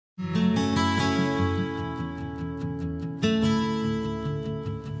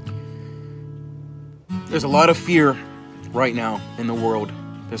There's a lot of fear right now in the world.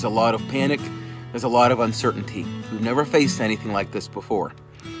 There's a lot of panic. There's a lot of uncertainty. We've never faced anything like this before.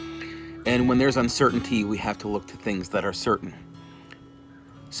 And when there's uncertainty, we have to look to things that are certain.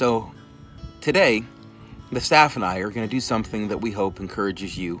 So today, the staff and I are going to do something that we hope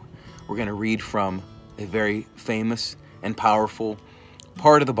encourages you. We're going to read from a very famous and powerful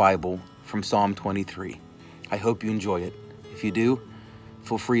part of the Bible from Psalm 23. I hope you enjoy it. If you do,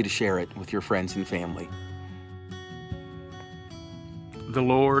 feel free to share it with your friends and family. The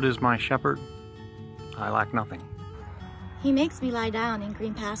Lord is my shepherd. I lack nothing. He makes me lie down in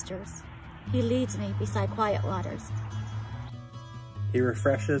green pastures. He leads me beside quiet waters. He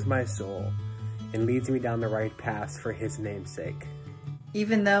refreshes my soul and leads me down the right paths for his name's sake.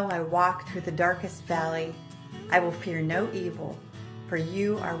 Even though I walk through the darkest valley, I will fear no evil, for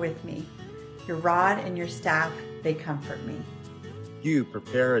you are with me. Your rod and your staff, they comfort me. You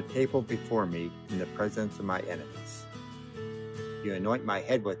prepare a table before me in the presence of my enemies. You anoint my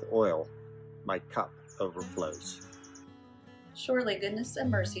head with oil, my cup overflows. Surely goodness and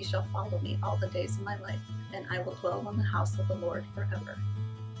mercy shall follow me all the days of my life, and I will dwell in the house of the Lord forever.